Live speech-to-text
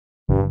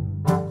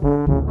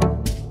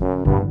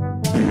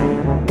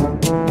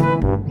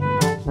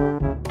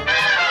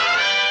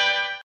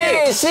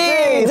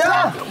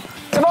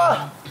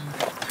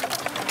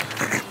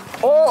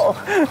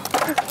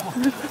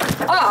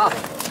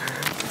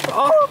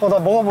나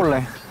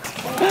먹어볼래.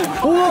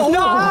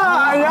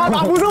 야,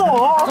 나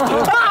무서워.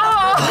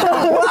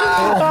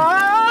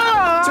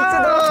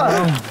 축제다.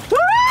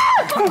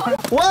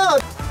 와,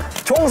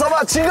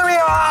 종서봐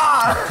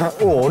지금이야.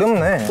 오,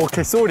 어렵네.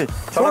 오케이, 쏘리.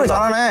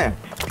 잘하네.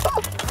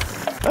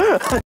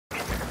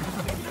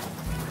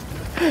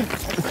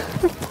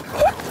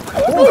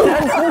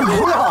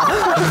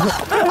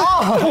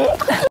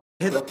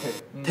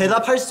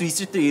 대답할 수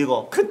있을 때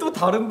읽어. 그 또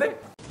다른데?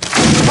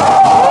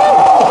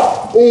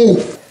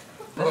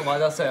 저도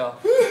맞았어요.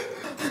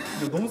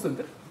 이거 너무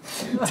센데?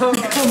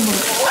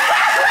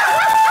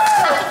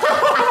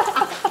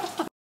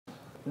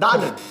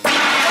 나는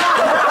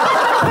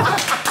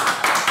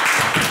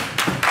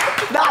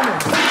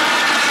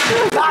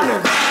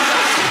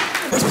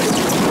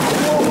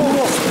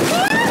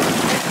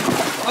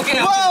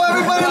오케이. Wow,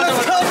 everybody,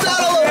 let's calm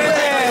down a little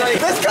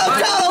bit. Let's calm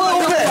down a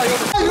little bit.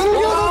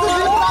 윤기 선수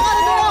지금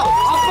나가는데요.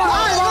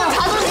 이거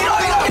자존심 이러.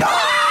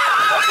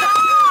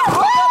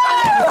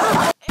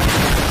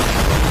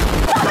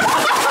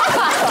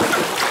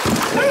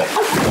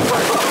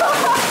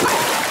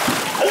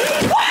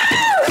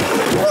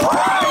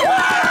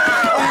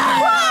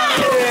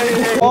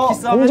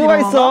 공주가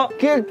있어.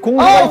 그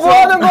공주가 있어. 뭐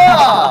하는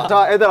거야?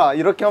 자, 얘들아,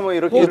 이렇게 하면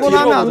이렇게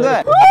하면 안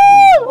돼.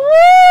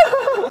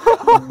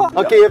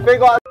 오케이, 얘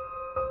빼고.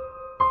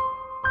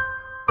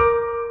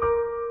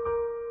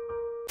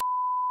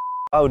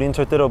 우린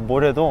절대로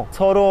뭘 해도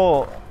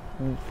서로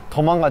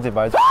도망가지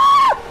말자.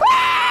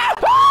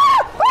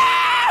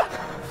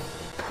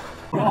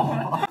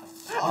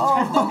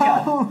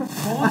 너무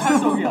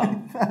찰떡이야.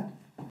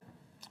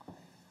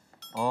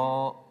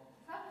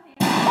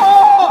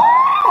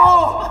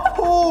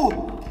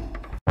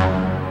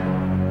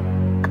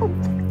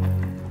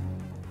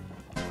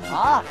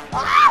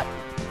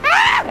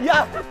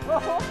 야!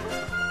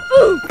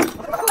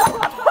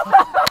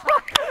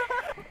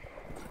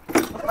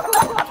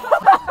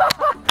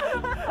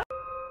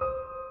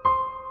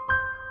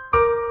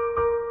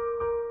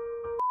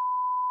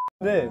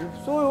 네,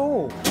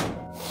 없어요.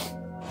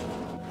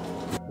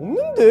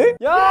 없는데?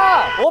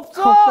 야!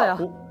 없어! 없어요.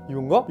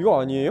 이건가?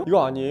 이거 아니에요?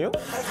 이거 아니에요?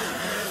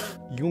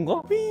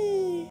 이건가?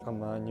 삐.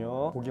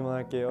 잠깐만요. 보기만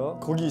할게요.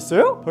 거기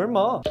있어요?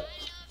 설마.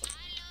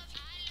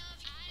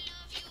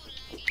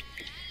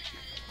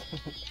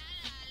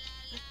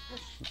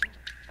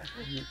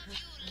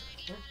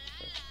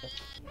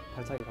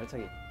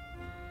 발차기.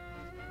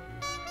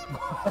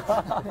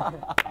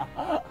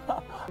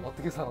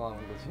 어떻게 상황한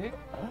거지?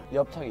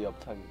 옆차기.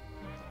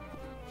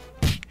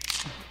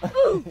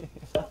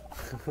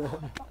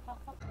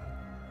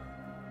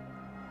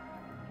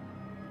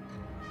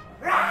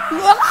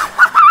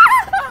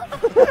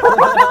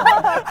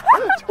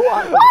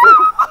 좋아하는데.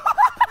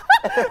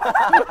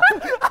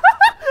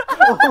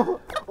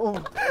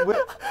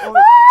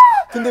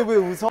 근데 왜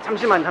웃어?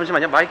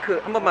 잠시만요. 마이크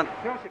한 번만.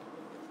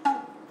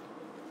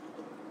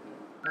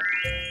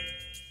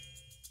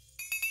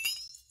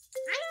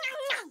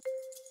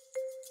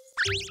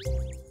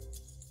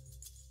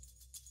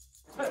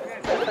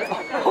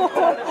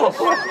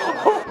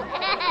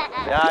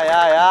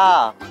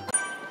 야.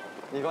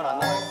 이건 안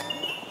나와.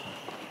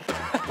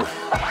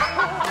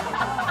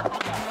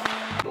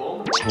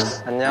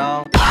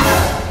 안녕.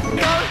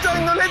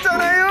 깜짝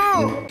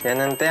놀랐잖아요.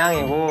 얘는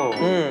떼양이고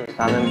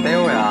나는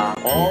떼오야.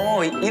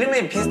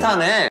 이름이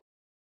비슷하네.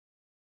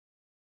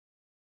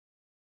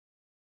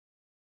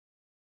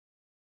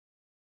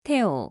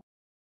 태호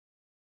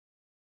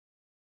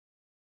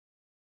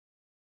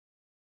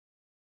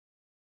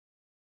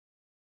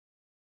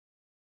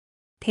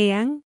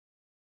태양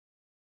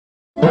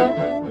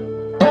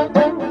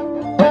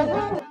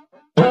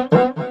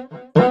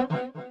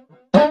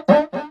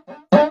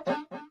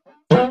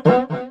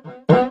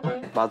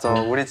맞아.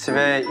 우리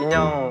집에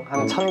인형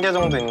한 1000개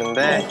정도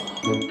있는데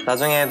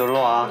나중에 놀러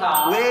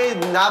와. 왜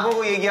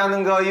나보고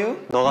얘기하는 거유?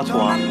 너가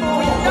좋아.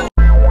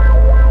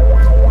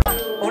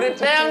 우리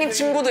태양이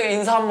친구들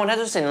인사 한번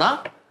해줄 수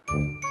있나?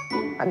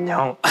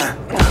 안녕.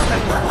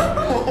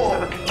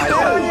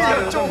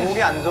 태양이 좀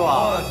목이 안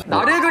좋아.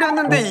 나를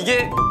그렸는데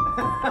이게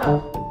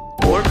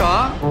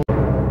뭘까?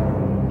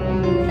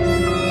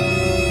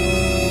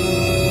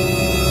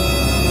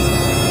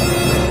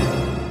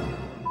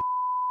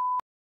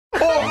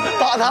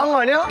 다 한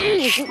거 아니야?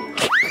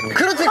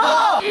 그렇지.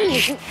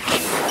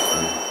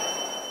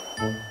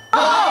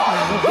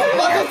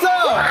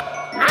 맞았어요.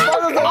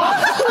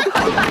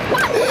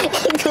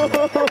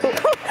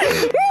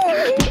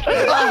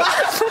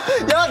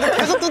 야, 너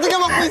계속 두들겨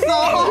맞고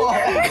있어.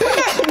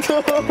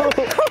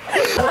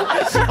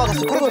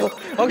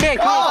 오케이,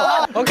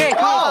 오케이.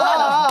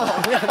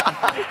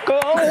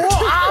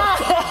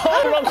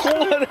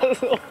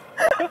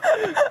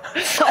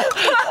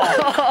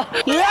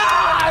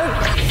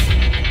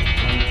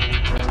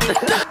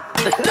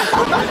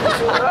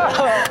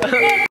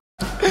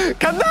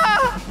 간다!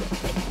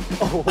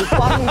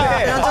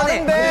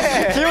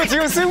 빠른데. 기호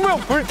지금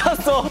승부욕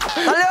불탔어.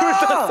 달려!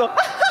 불탔어.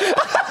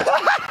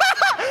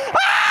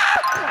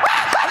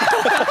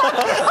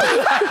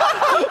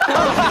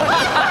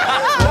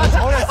 나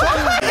저랬어?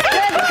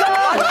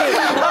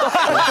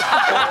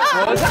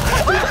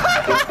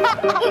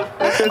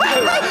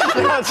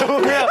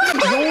 그냥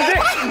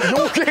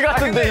요괴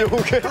같은데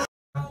요괴.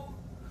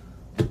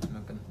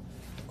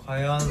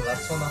 과연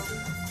라쏘나?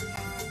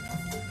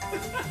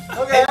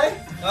 오케이.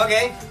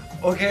 오케이.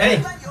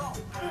 오케이.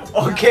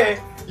 오케이.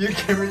 You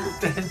can read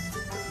that.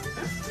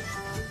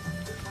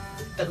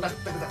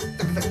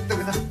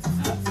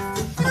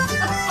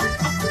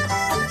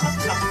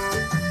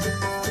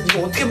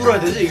 이거 어떻게 불어야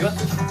되지 이거?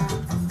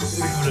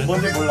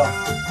 뭔지 몰라.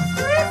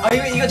 아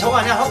이거 저거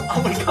아니야?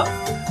 하모니카?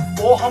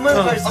 오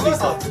하모니카일 수도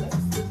있어.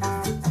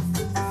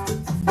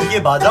 이게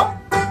맞아?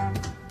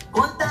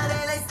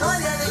 Contaré la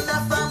historia de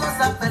una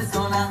famosa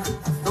persona.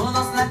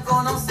 Todos la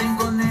conocen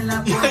con el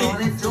apodo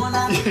de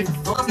Chona.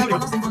 Todos la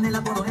conocen con el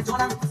apodo de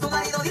Chona. Su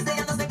marido dice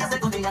ya no sé qué hacer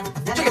con ella.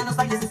 Ya llegan los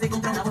bailes y se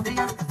compra una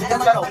botella.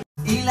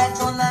 Y la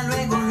Chona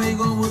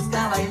luego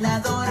busca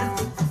bailador.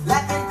 La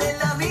gente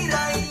la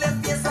mira y le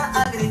empieza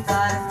a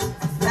gritar.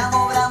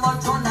 Bravo, bravo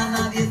Chona,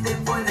 nadie te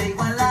puede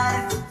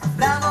igualar.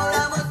 Bravo,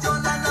 bravo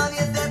Chona,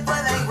 nadie te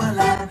puede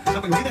igualar.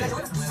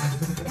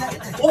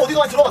 어디가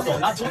많이 들어봤어?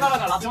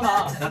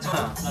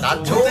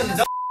 나초.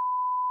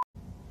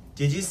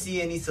 Did you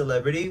see any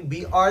celebrity?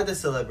 We are the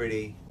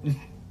celebrity.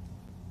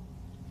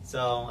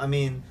 So, I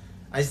mean,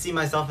 I see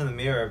myself in the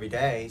mirror every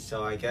day,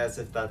 so I guess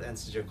if that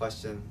answers your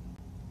question,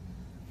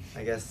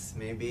 I guess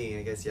maybe,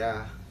 I guess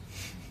yeah.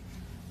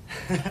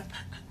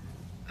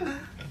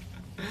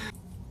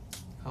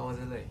 How was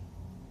LA?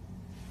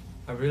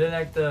 I really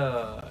like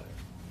the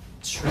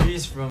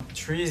trees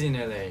in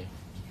LA.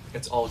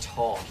 It's all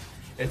tall.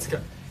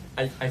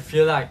 I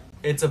feel like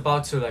it's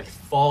about to like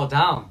fall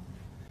down,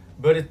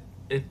 but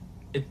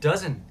it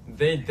doesn't.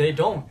 They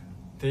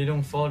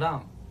don't fall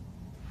down.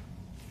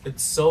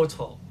 It's so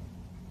tall,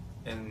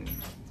 and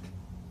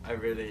I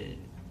really.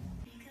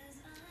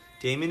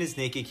 Damien is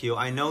naked, Q.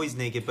 I know he's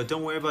naked, but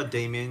don't worry about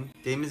Damien.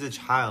 Damien's a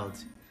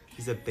child.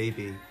 He's a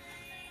baby.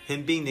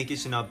 Him being naked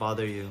should not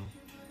bother you.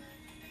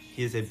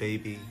 He is a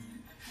baby.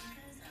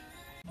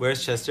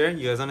 Where's Chester?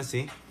 You guys want to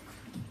see?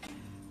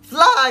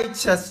 Fly,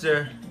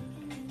 Chester!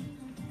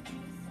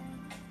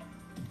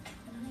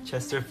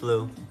 Chester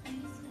flew.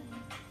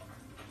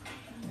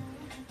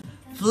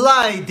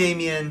 Fly,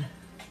 Damien!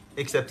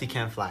 Except he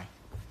can't fly.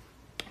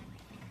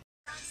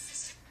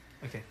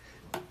 Okay.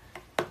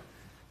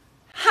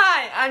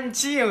 Hi, I'm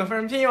Gio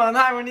from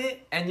p1harmony,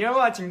 and you're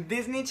watching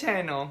Disney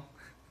Channel.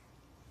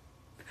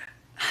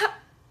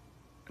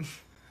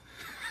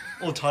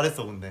 오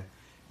잘했어 근데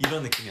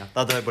이런 느낌이야.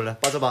 나도 해볼래.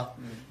 빠져봐.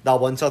 나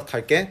원샷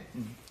갈게.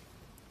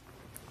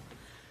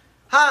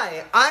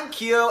 Hi, I'm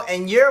Kyo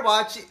and you're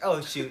watching.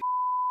 Oh shoot.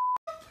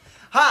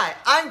 Hi,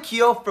 I'm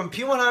Kyo from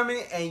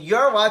p1harmony and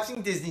you're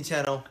watching Disney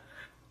Channel.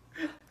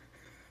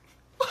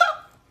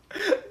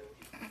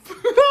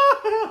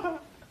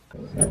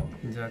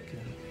 이제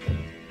할게요.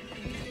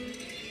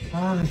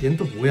 아, 얘는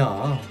또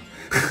뭐야?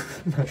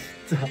 나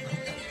진짜.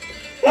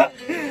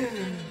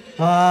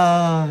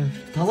 아,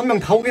 5명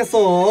다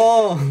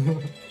오겠어.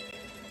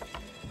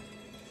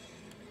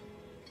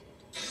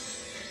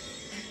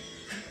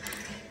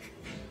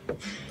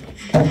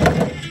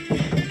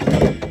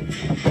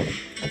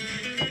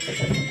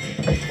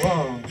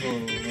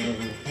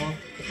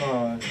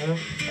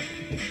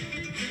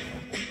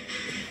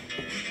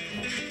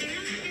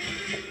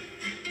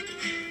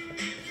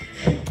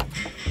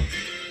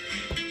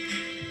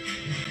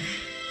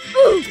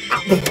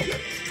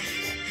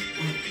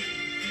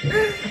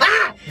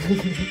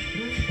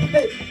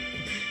 Hey,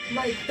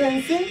 my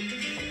dancing?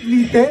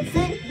 We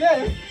dancing?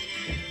 Yes.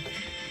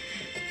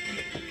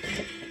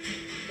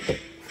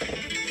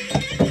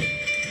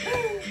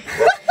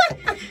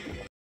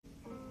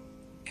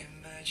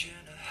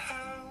 Imagine a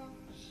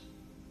house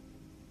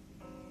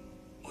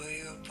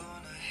way up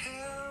on a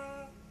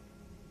hill,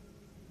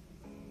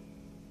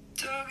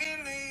 dug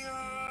in the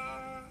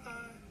yard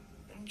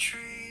and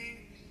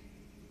trees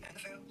and the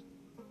fields.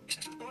 It's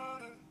next to the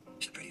water,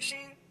 it's the prettiest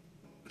scene.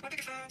 With my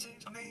picket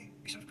fences on me,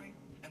 piece of green,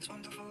 and as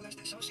wonderful as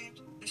this all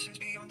seems, this is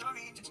beyond our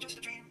means. It's just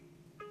a dream.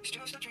 It's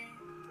just a dream.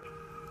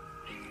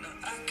 Now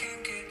I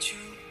can't get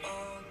you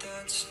all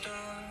that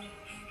stuff,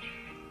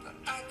 but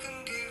I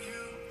can give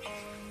you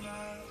all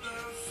my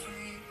love,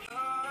 freedom,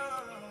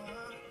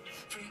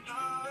 freedom.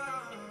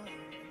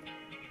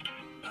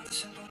 All the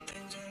simple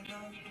things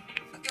enough.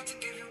 I got to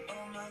give you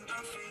all my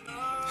love, freedom.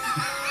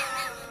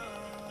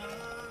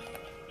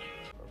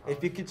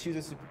 If you could choose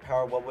a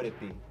superpower, what would it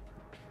be?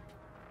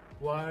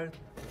 What?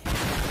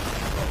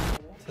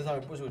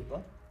 세상을 부시고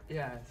싶다?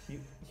 Yeah.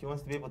 He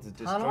wants to be able to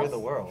destroy the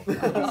world.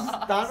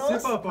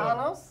 Thanos?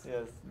 Thanos?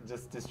 Yes,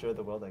 just destroy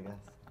the world, I guess.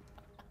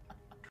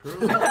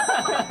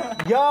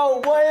 Yo,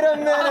 wait a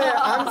minute!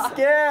 I'm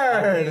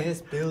scared!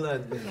 His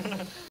villain.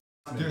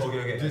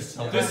 Okay. This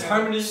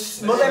harmony.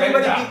 Will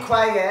everybody be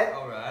quiet?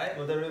 Alright.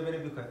 Will everybody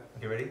be quiet?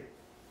 Okay, ready?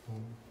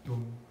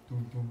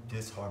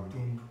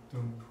 Disharmony.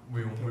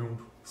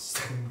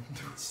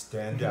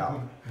 Stand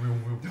out.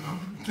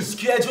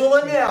 Schedule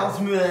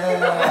announcement.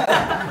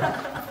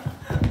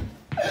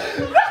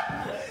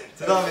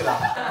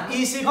 죄송합니다.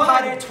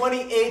 28일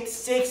 28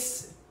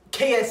 6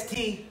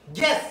 KST.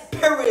 Yes.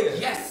 Period.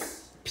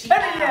 Yes.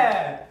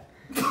 Period.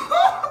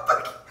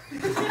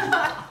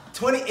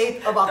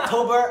 28th of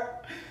October,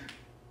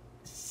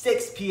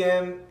 6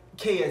 p.m.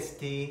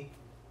 KST.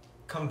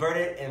 Convert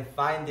it and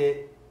find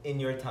it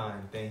in your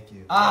time. Thank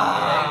you.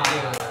 Thank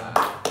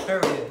you.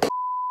 Hurry.